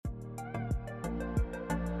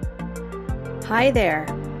Hi there,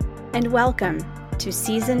 and welcome to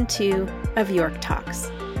Season 2 of York Talks,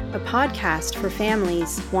 a podcast for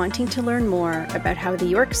families wanting to learn more about how the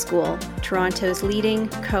York School, Toronto's leading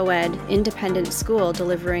co-ed independent school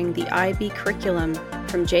delivering the IB curriculum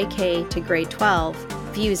from JK to grade 12,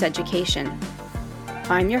 views education.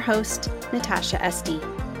 I'm your host, Natasha Esty.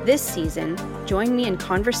 This season, join me in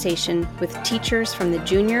conversation with teachers from the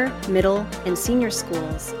junior, middle, and senior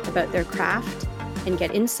schools about their craft and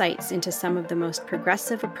get insights into some of the most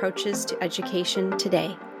progressive approaches to education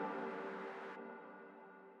today.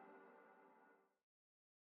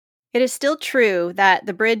 It is still true that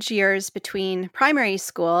the bridge years between primary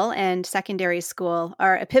school and secondary school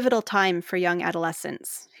are a pivotal time for young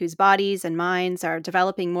adolescents, whose bodies and minds are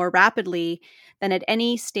developing more rapidly than at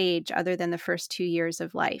any stage other than the first 2 years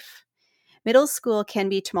of life. Middle school can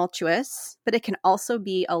be tumultuous, but it can also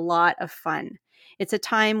be a lot of fun. It's a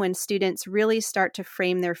time when students really start to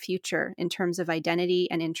frame their future in terms of identity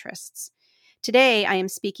and interests. Today, I am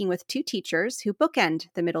speaking with two teachers who bookend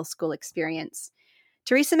the middle school experience.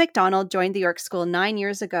 Teresa McDonald joined the York School 9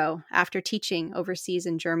 years ago after teaching overseas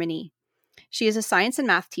in Germany. She is a science and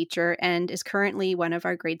math teacher and is currently one of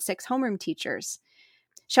our grade 6 homeroom teachers.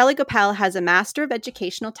 Shelley Gopal has a Master of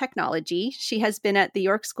Educational Technology. She has been at the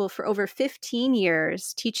York School for over 15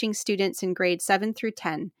 years, teaching students in grades 7 through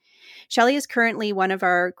 10. Shelley is currently one of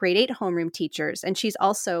our grade 8 homeroom teachers, and she's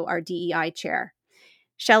also our DEI chair.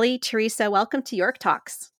 Shelley, Teresa, welcome to York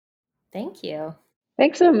Talks. Thank you.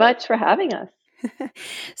 Thanks so much for having us.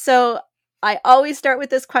 So I always start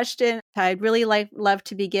with this question. I'd really love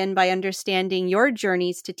to begin by understanding your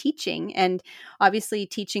journeys to teaching, and obviously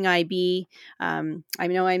teaching IB. I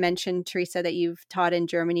know I mentioned, Teresa, that you've taught in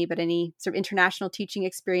Germany, but any sort of international teaching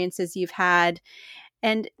experiences you've had,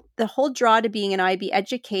 and the whole draw to being an IB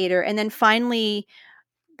educator, and then finally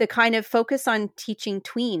the kind of focus on teaching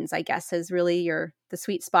tweens, I guess, is really the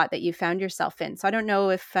sweet spot that you found yourself in. So I don't know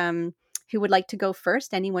if who would like to go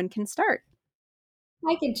first. Anyone can start.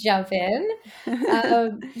 I can jump in.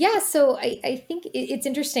 So I think it's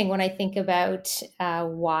interesting when I think about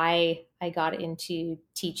why I got into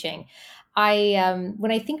teaching.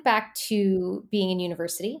 When I think back to being in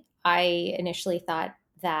university, I initially thought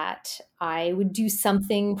that I would do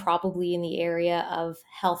something probably in the area of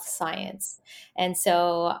health science. And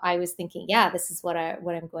so I was thinking, yeah, this is what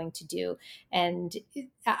I'm going to do. And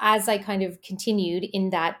as I kind of continued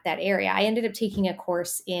in that area, I ended up taking a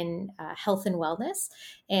course in health and wellness.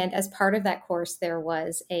 And as part of that course, there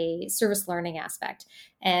was a service learning aspect.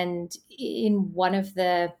 And in one of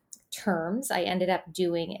the terms, I ended up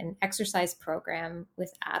doing an exercise program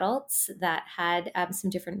with adults that had some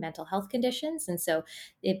different mental health conditions. And so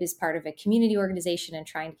it was part of a community organization and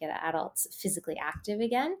trying to get adults physically active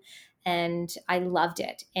again. And I loved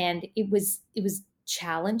it. And it was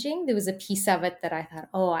challenging. There was a piece of it that I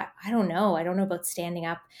thought, I don't know. I don't know about standing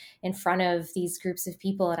up in front of these groups of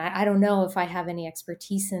people. And I don't know if I have any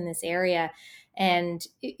expertise in this area. And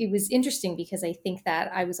it was interesting because I think that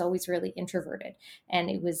I was always really introverted, and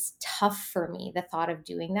it was tough for me, the thought of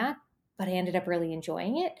doing that, but I ended up really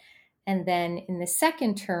enjoying it. And then in the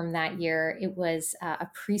second term that year, it was a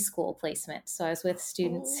preschool placement. So I was with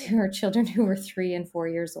students who were children who were 3 and 4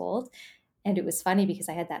 years old. And it was funny because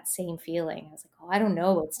I had that same feeling. I was like, I don't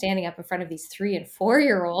know about standing up in front of these 3 and 4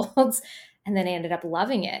 year olds. And then I ended up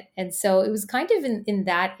loving it. And so it was kind of in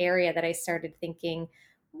that area that I started thinking,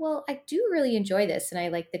 well, I do really enjoy this. And I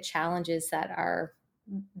like the challenges that are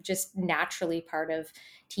just naturally part of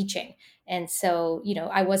teaching. And so,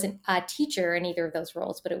 I wasn't a teacher in either of those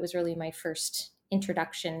roles, but it was really my first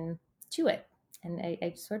introduction to it. And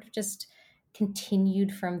I sort of just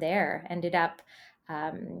continued from there, ended up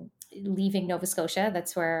leaving Nova Scotia.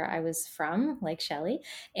 That's where I was from, like Shelley,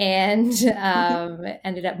 and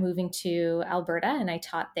ended up moving to Alberta. And I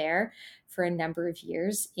taught there for a number of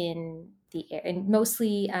years in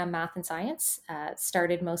mostly math and science.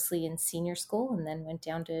 Started mostly in senior school and then went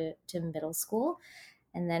down to middle school,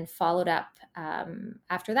 and then followed up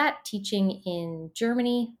after that teaching in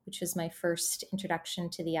Germany, which was my first introduction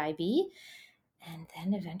to the IB, and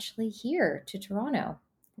then eventually here to Toronto.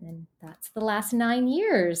 And that's the last 9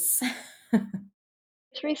 years.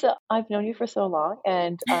 Teresa, I've known you for so long,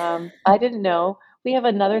 and I didn't know we have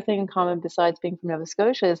another thing in common besides being from Nova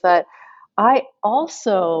Scotia, is that I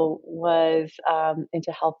also was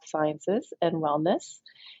into health sciences and wellness,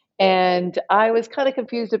 and I was kind of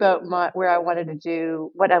confused about what I wanted to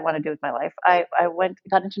do with my life. I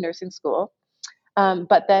got into nursing school,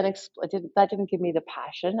 but then that didn't give me the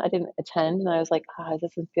passion. I didn't attend, and I was like, it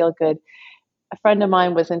doesn't feel good. A friend of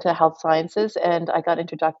mine was into health sciences, and I got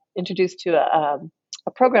introduced to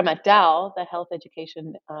a program at Dal, the health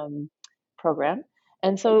education program.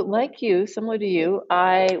 And so, like you, similar to you,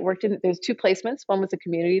 I worked there's two placements. One was a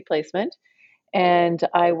community placement, and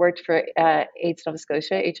I worked for AIDS Nova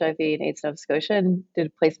Scotia, HIV and AIDS Nova Scotia, and did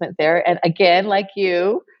a placement there. And again, like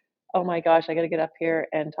you, oh my gosh, I got to get up here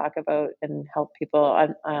and talk about and help people.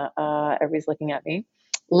 Everybody's looking at me.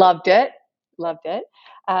 Loved it, loved it.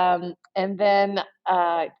 And then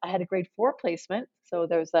I had a grade 4 placement. So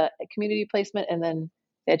there was a community placement and then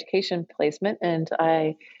the education placement. And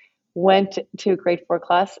I went to a grade 4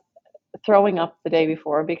 class throwing up the day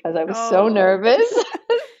before because I was so nervous,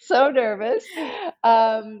 so nervous.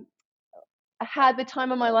 I had the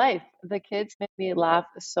time of my life. The kids made me laugh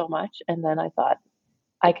so much. And then I thought,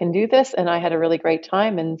 I can do this. And I had a really great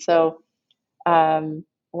time. And so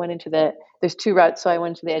went into there's two routes. So I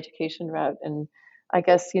went to the education route. And I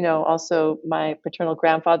guess, also my paternal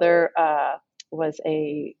grandfather was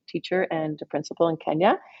a teacher and a principal in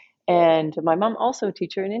Kenya. And my mom also a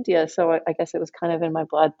teacher in India. So I guess it was kind of in my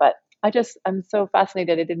blood. But I'm so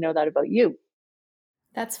fascinated. I didn't know that about you.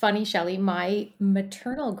 That's funny, Shelley. My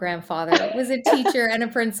maternal grandfather was a teacher and a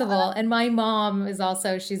principal, and my mom is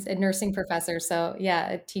she's a nursing professor. So yeah,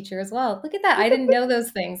 a teacher as well. Look at that. I didn't know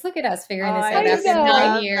those things. Look at us figuring this out after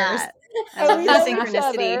 9 years. I love the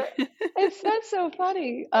synchronicity. That's so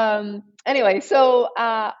funny. Anyway, so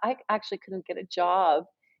I actually couldn't get a job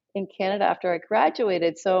in Canada after I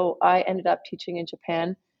graduated. So I ended up teaching in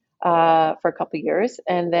Japan for a couple of years.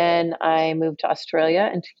 And then I moved to Australia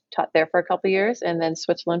and taught there for a couple of years, and then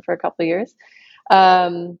Switzerland for a couple of years.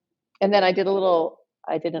 And then I did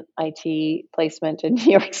an IT placement in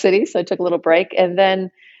New York City. So I took a little break. And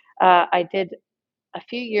then I did a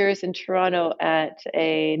few years in Toronto at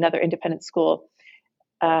another independent school.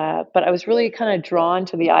 But I was really kind of drawn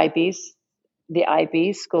to the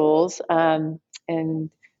IB schools. And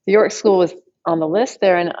the York School was on the list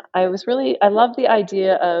there. And I love the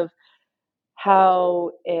idea of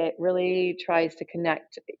how it really tries to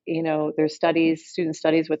connect, their student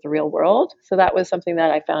studies with the real world. So that was something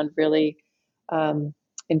that I found really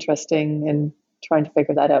interesting and trying to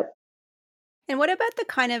figure that out. And what about the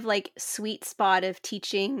kind of like sweet spot of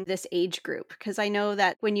teaching this age group? Because I know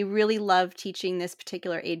that when you really love teaching this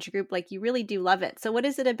particular age group, like you really do love it. So what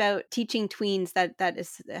is it about teaching tweens that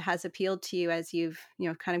has appealed to you as you've,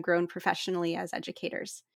 kind of grown professionally as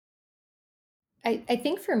educators? I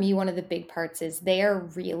think for me, one of the big parts is they are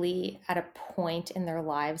really at a point in their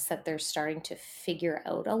lives that they're starting to figure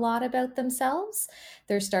out a lot about themselves.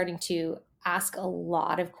 They're starting to ask a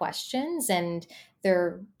lot of questions, and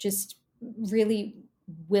they're just really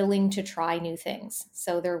willing to try new things.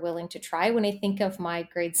 So they're willing to try. When I think of my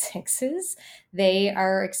grade 6s, they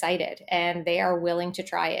are excited and they are willing to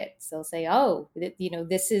try it. So they'll say, "Oh,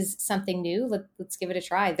 this is something new. Let's give it a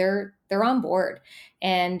try." They're on board,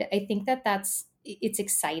 and I think it's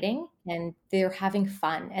exciting and they're having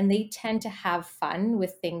fun, and they tend to have fun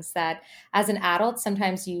with things that as an adult,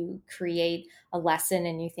 sometimes you create a lesson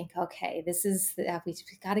and you think, okay, we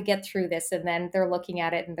got to get through this. And then they're looking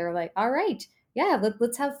at it and they're like, all right, yeah,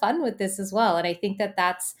 let's have fun with this as well. And I think that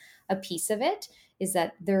that's a piece of it, is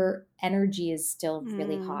that their energy is still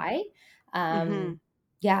really high.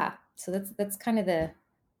 Yeah. So that's kind of the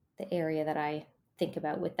area that I think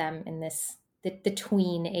about with them in the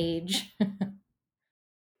tween age.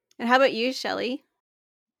 And how about you, Shelley?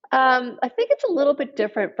 I think it's a little bit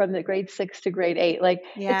different from the grade 6 to grade 8. Like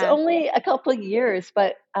it's only a couple of years,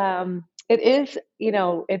 but it is,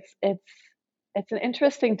 it's an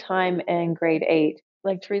interesting time in grade 8.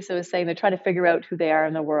 Like Teresa was saying, they're trying to figure out who they are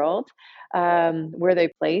in the world, where they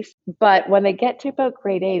place. But when they get to about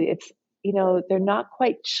grade 8, it's, they're not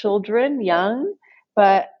quite children, young,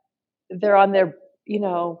 but they're on their,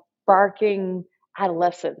 barking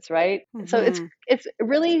adolescence, right? So it's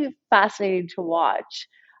really fascinating to watch.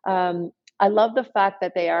 I love the fact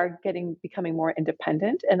that they are becoming more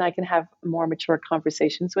independent, and I can have more mature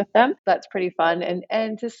conversations with them. That's pretty fun,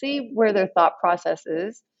 and to see where their thought process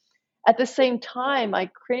is. At the same time, I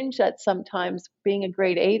cringe at sometimes being a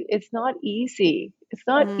grade 8. It's not easy. It's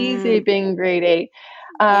not easy being grade 8.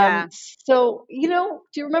 So, do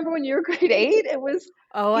you remember when you were grade 8? It was,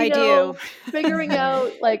 I do. figuring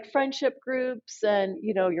out like friendship groups and,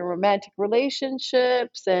 your romantic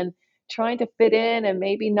relationships and trying to fit in and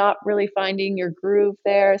maybe not really finding your groove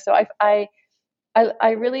there. So I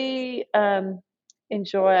really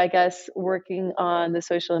enjoy, I guess, working on the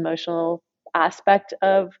social emotional aspect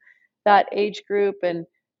of that age group, and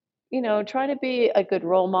trying to be a good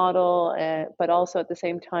role model, but also at the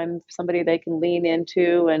same time somebody they can lean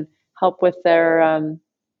into and help with their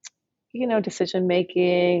decision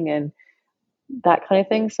making and that kind of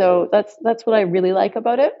thing. So that's what I really like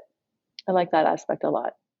about it. I like that aspect a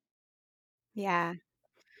lot. Yeah.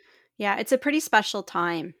 Yeah, it's a pretty special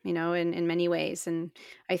time, in many ways. And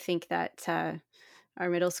I think that our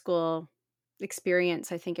middle school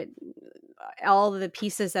experience, I think all the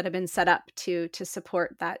pieces that have been set up to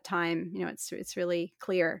support that time, it's really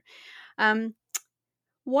clear. Um,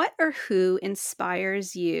 what or who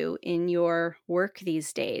inspires you in your work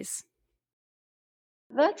these days?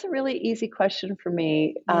 That's a really easy question for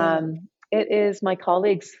me. Mm. It is my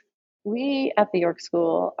colleagues. We at the York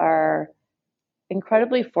School are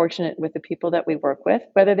incredibly fortunate with the people that we work with,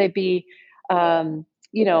 whether they be, um,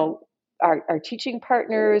 you know, our teaching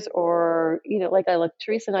partners, or like I look,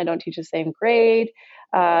 Teresa and I don't teach the same grade,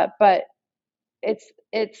 but it's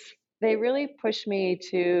they really push me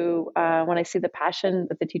to, when I see the passion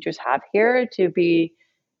that the teachers have here,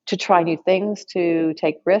 to try new things, to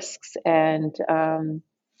take risks, and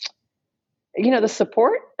the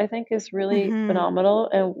support, I think, is really Hmm. phenomenal.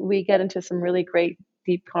 And we get into some really great,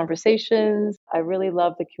 deep conversations. I really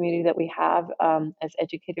love the community that we have, as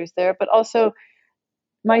educators there, but also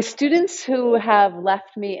my students who have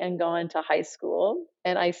left me and gone to high school,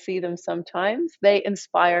 and I see them sometimes, they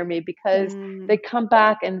inspire me because Mm. they come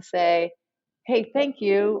back and say, "Hey, thank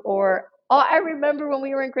you," or, "Oh, I remember when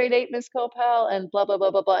we were in grade 8, Miss Copel," and blah, blah,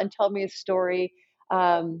 blah, blah, blah, and tell me a story.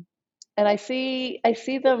 Um, and I see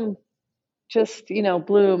them just,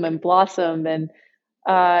 bloom and blossom, and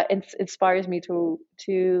it inspires me to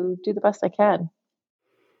do the best I can.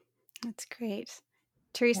 That's great.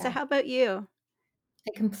 Teresa, Yeah. how about you?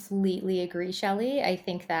 I completely agree, Shelley. I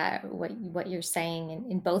think that what you're saying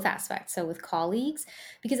in both aspects. So with colleagues,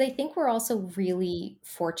 because I think we're also really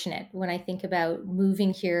fortunate when I think about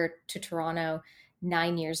moving here to Toronto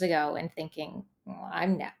 9 years ago and thinking, well,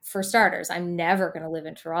 for starters, I'm never going to live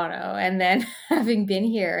in Toronto. And then having been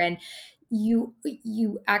here, and you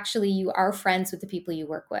are friends with the people you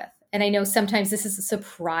work with. And I know sometimes this is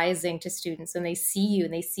surprising to students when they see you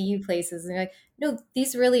and they see you places and they're like, no,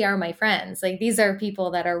 these really are my friends. Like these are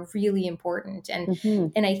people that are really important. And Hmm.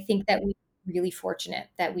 and I think that we're really fortunate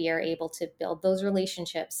that we are able to build those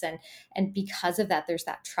relationships, and because of that, there's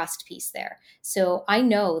that trust piece there. So I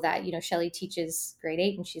know that, Shelley teaches grade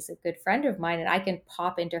 8 and she's a good friend of mine, and I can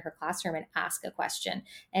pop into her classroom and ask a question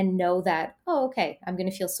and know that, oh, okay, I'm going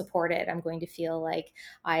to feel supported. I'm going to feel like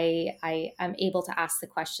I am able to ask the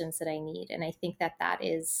questions that I need. And I think that that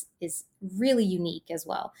is really unique as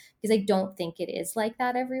well, because I don't think it is like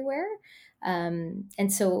that everywhere.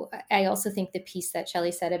 And so I also think the piece that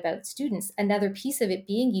Shelley said about students, another piece of it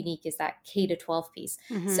being unique is that K to 12 piece.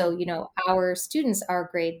 Hmm. So, our students are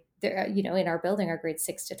in our building are grade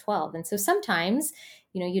 6 to 12. And so sometimes,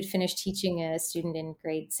 you'd finish teaching a student in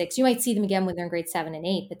grade 6. You might see them again when they're in grade 7 and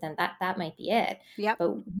 8, but then that might be it. Yep.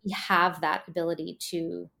 But we have that ability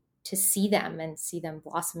to see them and see them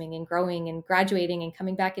blossoming and growing and graduating and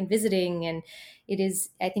coming back and visiting. And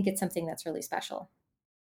I think it's something that's really special.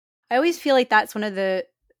 I always feel like that's one of the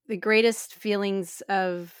greatest feelings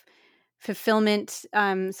of fulfillment.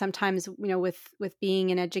 Sometimes, with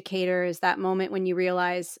being an educator, is that moment when you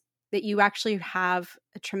realize that you actually have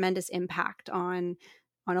a tremendous impact on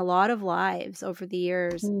a lot of lives over the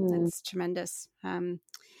years. Hmm. That's tremendous.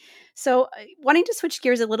 So, wanting to switch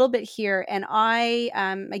gears a little bit here, and I,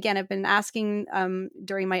 again, I've been asking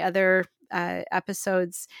during my other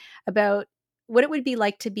episodes about what it would be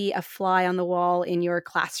like to be a fly on the wall in your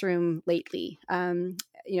classroom lately.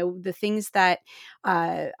 The things that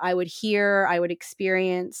I would hear, I would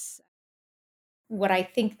experience. What I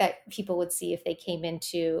think that people would see if they came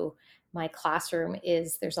into my classroom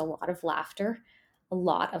is there's a lot of laughter, a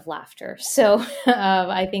lot of laughter. So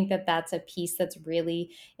I think that that's a piece that's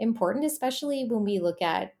really important, especially when we look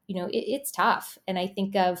at, it's tough. And I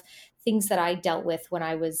think of things that I dealt with when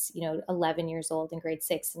I was, 11 years old in grade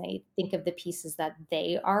 6. And I think of the pieces that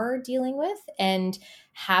they are dealing with, and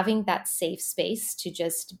having that safe space to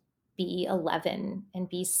just be 11 and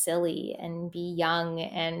be silly and be young.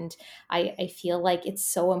 And I feel like it's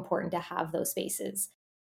so important to have those spaces.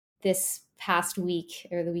 This past week,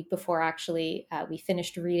 or the week before actually, we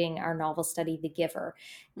finished reading our novel study, The Giver.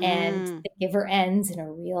 And Mm. The Giver ends in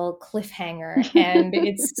a real cliffhanger. And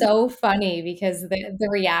it's so funny because the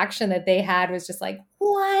reaction that they had was just like,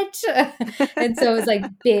 what? And so it was like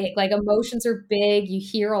big, like emotions are big. You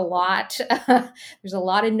hear a lot. There's a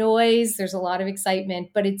lot of noise. There's a lot of excitement,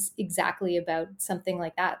 but it's exactly about something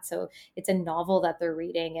like that. So it's a novel that they're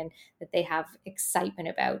reading and that they have excitement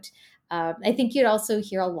about. I think you'd also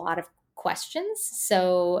hear a lot of questions.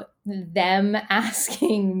 So them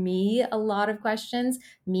asking me a lot of questions,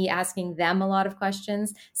 me asking them a lot of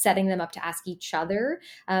questions, setting them up to ask each other,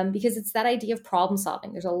 because it's that idea of problem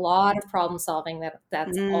solving. There's a lot of problem solving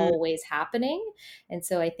that's Mm, always happening, and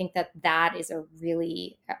so I think that is a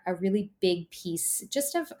really big piece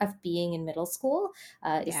just of being in middle school,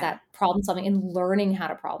 is yeah. that problem solving and learning how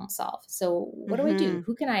to problem solve. So what do I do? Hmm.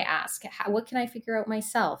 Who can I ask? What can I figure out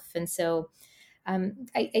myself? And so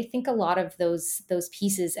I think a lot of those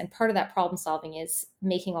pieces, and part of that problem solving is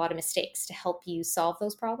making a lot of mistakes to help you solve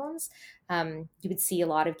those problems. You would see a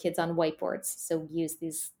lot of kids on whiteboards, so we use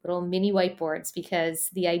these little mini whiteboards because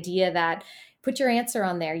the idea that put your answer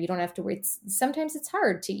on there, you don't have to worry. Sometimes it's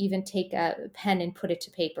hard to even take a pen and put it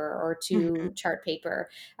to paper or Hmm. to chart paper.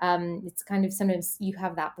 It's kind of sometimes you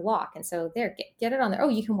have that block, and so there, get it on there. Oh,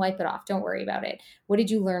 you can wipe it off. Don't worry about it. What did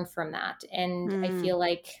you learn from that? And I Mm. feel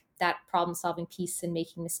like that problem solving piece and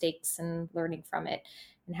making mistakes and learning from it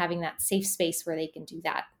and having that safe space where they can do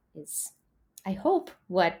that is, I hope,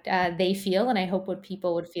 what they feel, and I hope what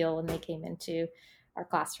people would feel when they came into our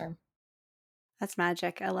classroom. That's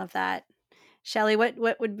magic. I love that. Shelley, what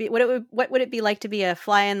would it be like to be a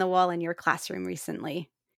fly on the wall in your classroom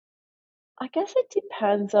recently? I guess it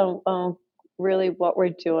depends on really what we're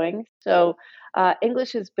doing. So,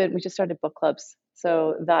 English has been, we just started book clubs.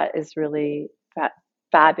 So, that is really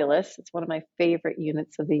fabulous. It's one of my favorite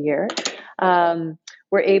units of the year.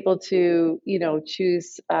 We're able to,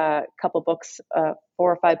 choose a couple books, 4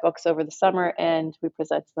 or 5 books over the summer, and we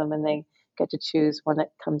present to them, and they get to choose one that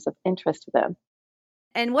comes of interest to them.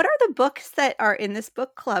 And what are the books that are in this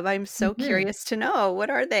book club? I'm so Mhm. curious to know. What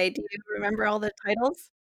are they? Do you remember all the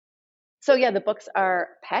titles? So, yeah, the books are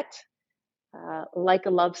Pet, Like a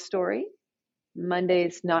Love Story,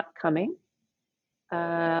 Monday's Not Coming,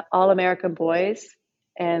 All American Boys,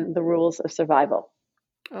 and The Rules of Survival.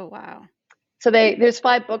 Oh, wow. So there's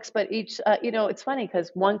 5 books, but each, it's funny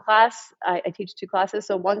because one class, I teach 2 classes,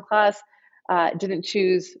 so one class didn't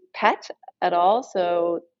choose pet at all,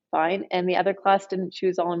 so fine, and the other class didn't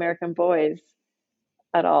choose All American Boys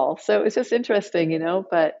at all. So it's just interesting,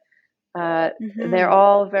 but uh, they're Mhm.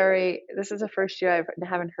 all very. This is the first year I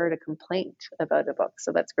haven't heard a complaint about a book,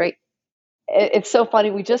 so that's great. It's so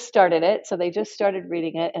funny. We just started it, so they just started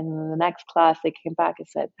reading it, and in the next class they came back and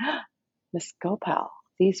said, Miss Gopal,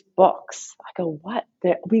 these books. I go, what?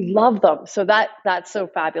 We love them. So that's so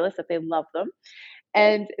fabulous that they love them.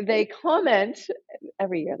 And they comment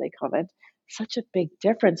every year. They comment such a big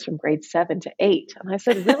difference from grade 7 to 8. And I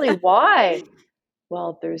said, really, why?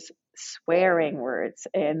 Well, there's swearing words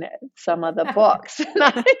in some of the books. And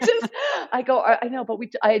I go, I know, but we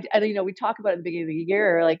talk about it at the beginning of the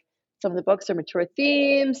year, like some of the books are mature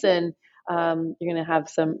themes and you're going to have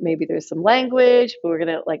maybe there's some language, but we're going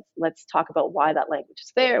to let's talk about why that language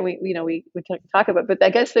is there. And we talk about, but I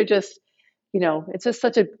guess they're just, it's just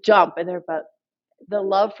such a jump but the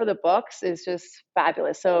love for the books is just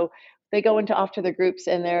fabulous. So they go into off to the groups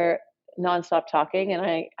and they're nonstop talking, and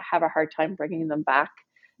I have a hard time bringing them back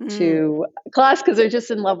Mm. to class because they're just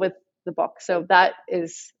in love with the book. So that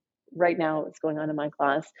is right now what's going on in my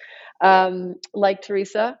class. Like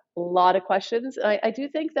Teresa, a lot of questions. I do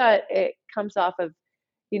think that it comes off of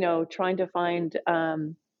trying to find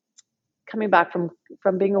coming back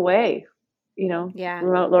from being away, Yeah.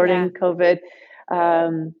 remote Yeah. learning, COVID.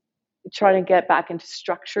 Um, Trying to get back into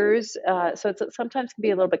structures. So it sometimes can be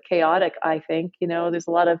a little bit chaotic, I think. There's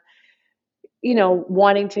a lot of,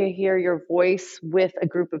 wanting to hear your voice with a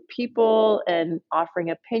group of people and offering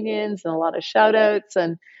opinions and a lot of shout outs.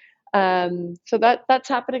 And so that's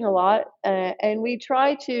happening a lot. And we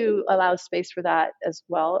try to allow space for that as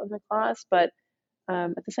well in the class. But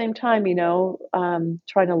at the same time,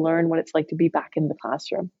 trying to learn what it's like to be back in the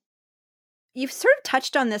classroom. You've sort of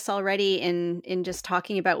touched on this already in just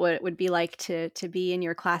talking about what it would be like to be in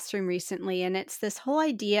your classroom recently, and it's this whole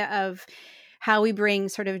idea of how we bring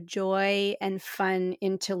sort of joy and fun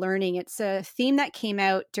into learning. It's a theme that came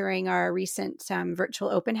out during our recent virtual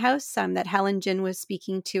open house that Helen Jin was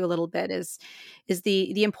speaking to a little bit. Is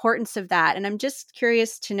the importance of that, and I'm just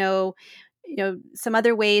curious to know, some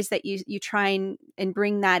other ways that you try and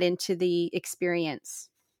bring that into the experience.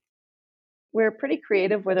 We're pretty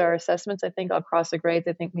creative with our assessments, I think, across the grades.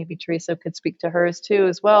 I think maybe Teresa could speak to hers too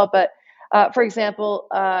as well. But for example,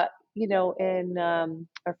 in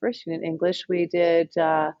our first unit in English, we did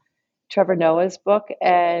Trevor Noah's book,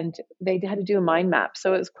 and they had to do a mind map.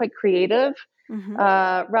 So it was quite creative, Hmm.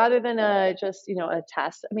 rather than just a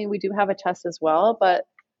test. I mean, we do have a test as well, but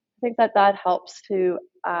I think that helps to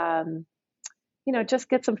just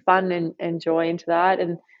get some fun and joy into that.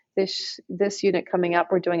 And this unit coming up,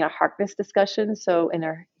 we're doing a Harkness discussion. So in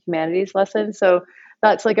our humanities lesson. So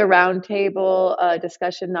that's like a roundtable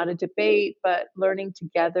discussion, not a debate, but learning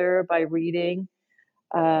together by reading.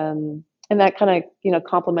 And that kind of,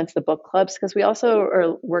 complements the book clubs because we also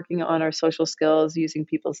are working on our social skills using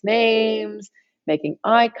people's names, making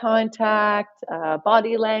eye contact,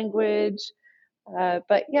 body language.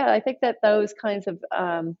 But yeah, I think that those kinds of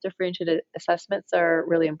differentiated assessments are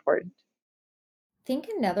really important. Think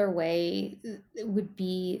another way would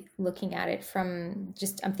be looking at it from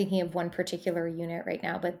just, I'm thinking of one particular unit right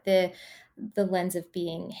now, but the lens of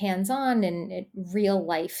being hands-on and real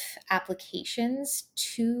life applications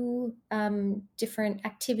to different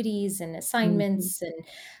activities and Mm-hmm. assignments.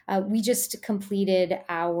 And we just completed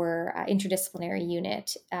our interdisciplinary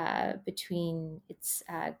unit between its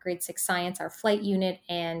grade 6 science, our flight unit,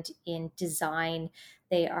 and in design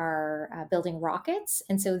they are building rockets.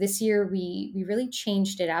 And so this year we really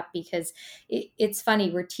changed it up because it's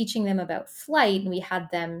funny. We're teaching them about flight, and we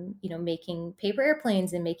had them, making paper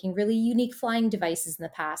airplanes and making really unique flying devices in the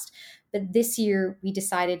past. But this year we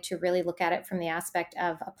decided to really look at it from the aspect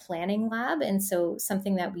of a planning lab. And so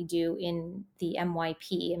something that we do in the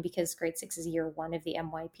MYP, and because grade 6 is year 1 of the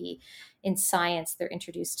MYP in science, they're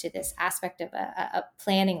introduced to this aspect of a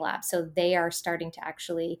planning lab. So they are starting to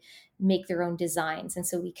actually make their own designs. And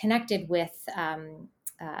so we connected with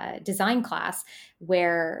design class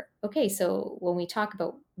where, okay, so when we talk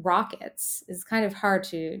about rockets, it's kind of hard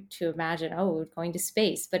to imagine, oh, going to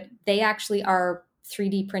space, but they actually are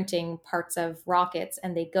 3D printing parts of rockets,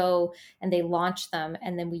 and they go and they launch them.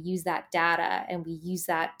 And then we use that data and we use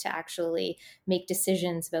that to actually make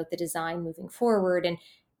decisions about the design moving forward. And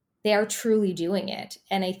they are truly doing it.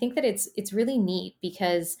 And I think that it's really neat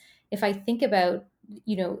because if I think about,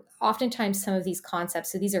 oftentimes some of these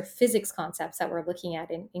concepts, so these are physics concepts that we're looking at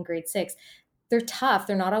in grade 6, they're tough.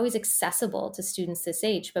 They're not always accessible to students this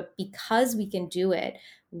age, but because we can do it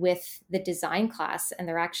with the design class and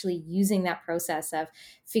they're actually using that process of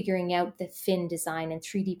figuring out the fin design and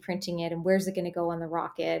 3D printing it and where's it going to go on the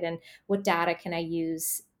rocket and what data can I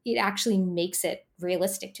use, it actually makes it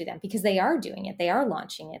realistic to them because they are doing it, they are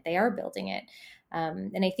launching it, they are building it.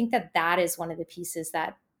 And I think that that is one of the pieces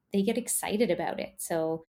that they get excited about it.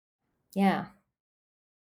 So yeah.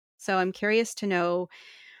 So I'm curious to know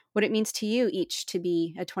what it means to you each to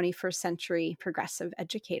be a 21st century progressive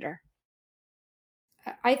educator.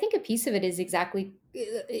 I think a piece of it is exactly,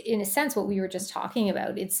 in a sense, what we were just talking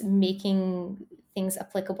about. It's making things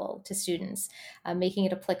applicable to students, making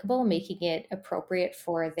it applicable, making it appropriate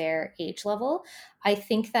for their age level. I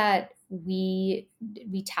think that we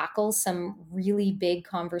tackle some really big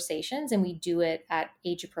conversations and we do it at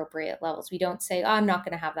age appropriate levels. We don't say, oh, I'm not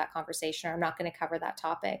going to have that conversation, or I'm not going to cover that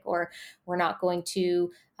topic, or we're not going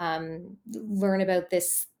to learn about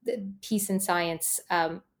this piece in science.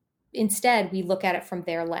 Instead, we look at it from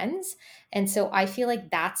their lens. And so I feel like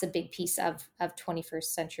that's a big piece of 21st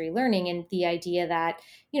century learning, and the idea that,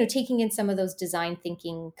 taking in some of those design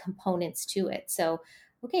thinking components to it. So,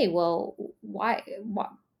 okay, well, why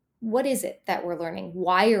what is it that we're learning?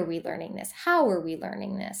 Why are we learning this? How are we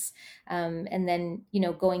learning this? And then,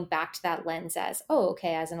 going back to that lens as, oh,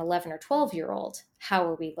 okay, as an 11 or 12-year-old, how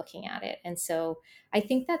are we looking at it? And so I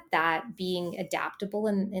think that being adaptable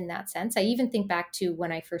in that sense, I even think back to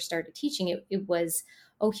when I first started teaching, it was,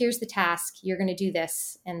 oh, here's the task, you're going to do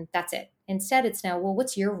this, and that's it. Instead, it's now, well,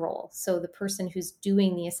 what's your role? So the person who's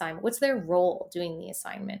doing the assignment, what's their role doing the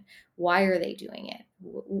assignment? Why are they doing it?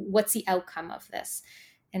 What's the outcome of this?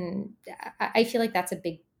 And I feel like that's a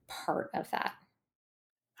big part of that.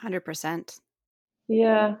 100%.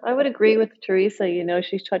 Yeah, I would agree with Teresa.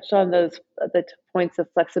 She touched on those points of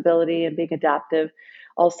flexibility and being adaptive.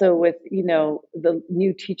 Also with, the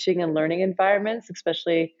new teaching and learning environments,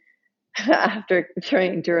 especially after,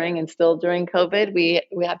 during, and still during COVID, we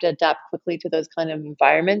have to adapt quickly to those kind of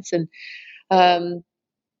environments. And um,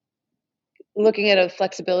 looking at a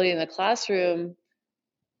flexibility in the classroom,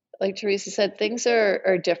 like Teresa said, things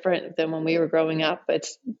are different than when we were growing up.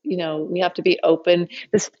 It's, we have to be open.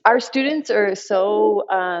 Our students are so,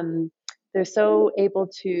 they're so able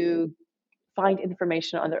to find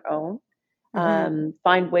information on their own, Mm-hmm.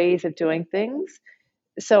 find ways of doing things.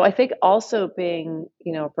 So I think also being,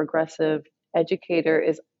 a progressive educator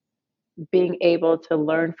is being able to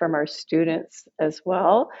learn from our students as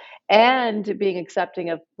well, and being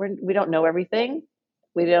accepting of we don't know everything.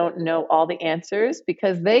 We don't know all the answers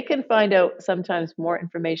because they can find out sometimes more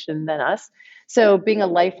information than us. So being a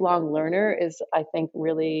lifelong learner is, I think,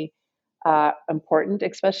 really important,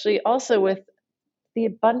 especially also with the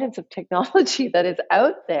abundance of technology that is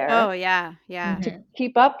out Oh, there. yeah. Yeah. To Mhm.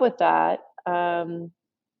 keep up with that, um,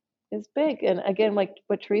 is big. And again, like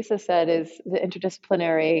what Teresa said, is the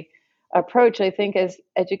interdisciplinary approach. I think as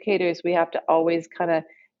educators, we have to always kind of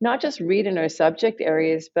not just read in our subject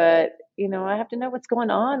areas, but I have to know what's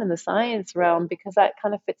going on in the science realm, because that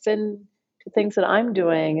kind of fits in to things that I'm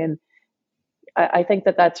doing. And I think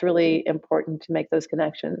that that's really important to make those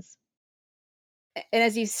connections. And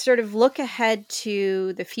as you sort of look ahead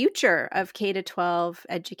to the future of K-12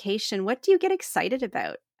 education, what do you get excited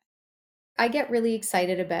about? I get really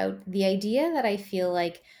excited about the idea that I feel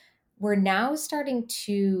like we're now starting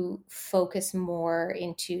to focus more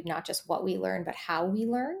into not just what we learn, but how we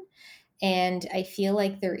learn. And I feel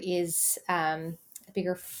like there is a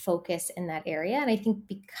bigger focus in that area. And I think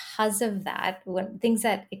because of that, things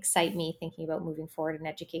that excite me thinking about moving forward in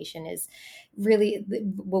education is really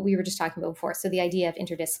what we were just talking about before. So the idea of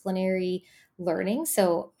interdisciplinary learning.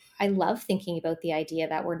 So I love thinking about the idea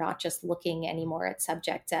that we're not just looking anymore at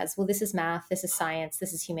subjects as, well, this is math, this is science,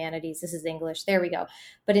 this is humanities, this is English, there we go.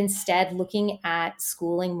 But instead looking at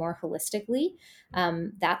schooling more holistically.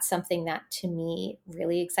 That's something that to me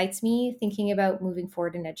really excites me thinking about moving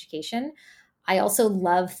forward in education. I also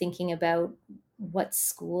love thinking about what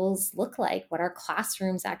schools look like, what our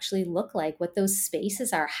classrooms actually look like, what those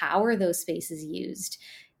spaces are, how are those spaces used?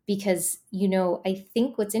 Because, I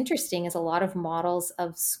think what's interesting is a lot of models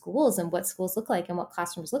of schools and what schools look like and what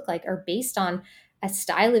classrooms look like are based on a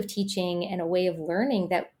style of teaching and a way of learning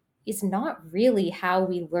that is not really how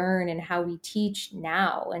we learn and how we teach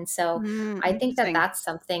now. And so I think that that's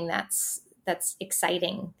something that's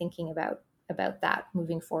exciting thinking about that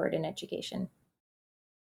moving forward in education.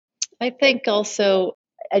 I think also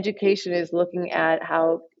education is looking at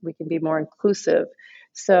how we can be more inclusive.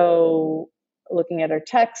 So looking at our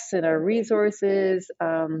texts and our resources,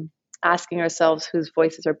 asking ourselves whose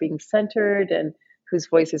voices are being centered and whose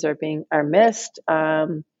voices are missed.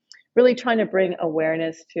 Really trying to bring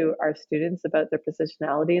awareness to our students about their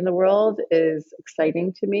positionality in the world is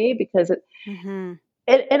exciting to me, because it,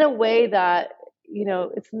 in a way that,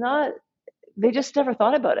 it's not, they just never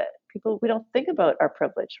thought about it. We don't think about our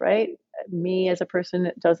privilege, right? Me as a person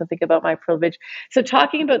doesn't think about my privilege. So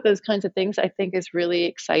talking about those kinds of things, I think, is really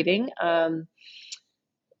exciting. And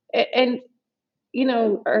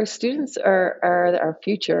our students are our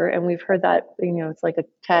future, and we've heard that, it's like a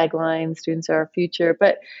tagline, students are our future,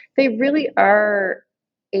 but they really are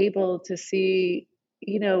able to see,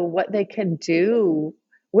 what they can do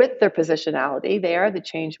with their positionality. They are the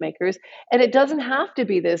change makers, and it doesn't have to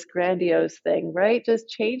be this grandiose thing, right? Just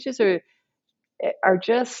changes are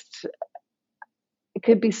just, it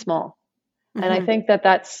could be small. And I think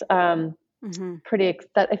that's I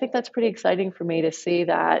think that's pretty exciting for me to see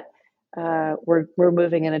that we're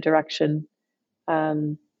moving in a direction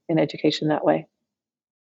in education that way.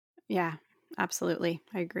 Yeah, absolutely.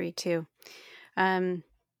 I agree too.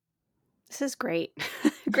 This is great.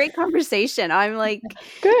 Great conversation. I'm like,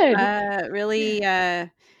 good. Really, I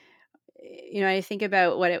think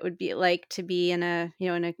about what it would be like to be in a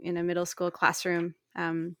middle school classroom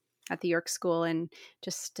at the York School, and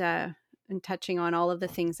just and touching on all of the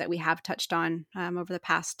things that we have touched on over the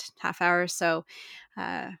past half hour. So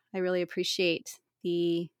I really appreciate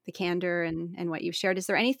the candor and what you've shared. Is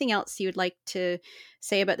there anything else you would like to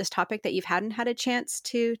say about this topic that you've hadn't had a chance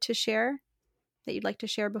to share, that you'd like to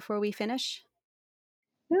share before we finish?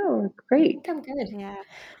 No, great. I'm good. Yeah.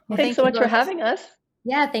 Well, thanks so much for having us.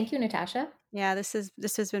 Yeah, thank you, Natasha. Yeah, this has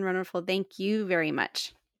been wonderful. Thank you very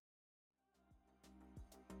much.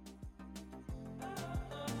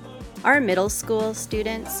 Our middle school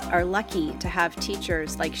students are lucky to have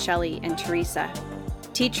teachers like Shelley and Teresa.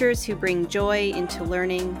 Teachers who bring joy into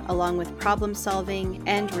learning along with problem solving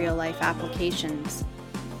and real-life applications.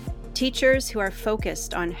 Teachers who are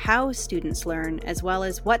focused on how students learn as well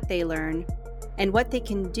as what they learn and what they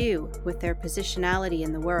can do with their positionality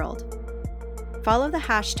in the world. Follow the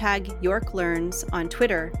hashtag YorkLearns on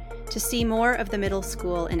Twitter to see more of the middle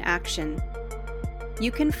school in action.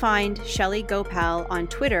 You can find Shelley Gopal on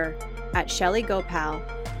Twitter at Shelley Gopal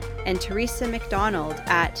and Teresa McDonald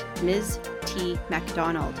at Ms. T.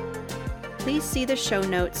 MacDonald. Please see the show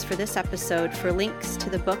notes for this episode for links to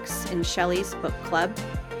the books in Shelley's book club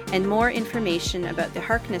and more information about the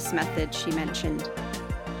Harkness method she mentioned.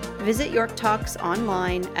 Visit York Talks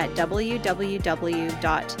online at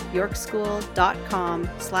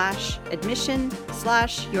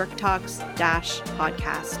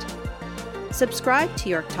www.yorkschool.com/admission/YorkTalks-podcast. Subscribe to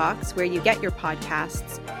York Talks where you get your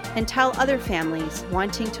podcasts, and tell other families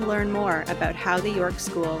wanting to learn more about how the York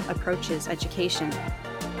School approaches education.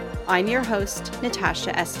 I'm your host,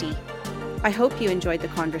 Natasha Esty. I hope you enjoyed the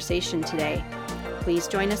conversation today. Please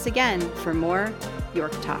join us again for more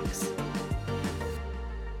York Talks.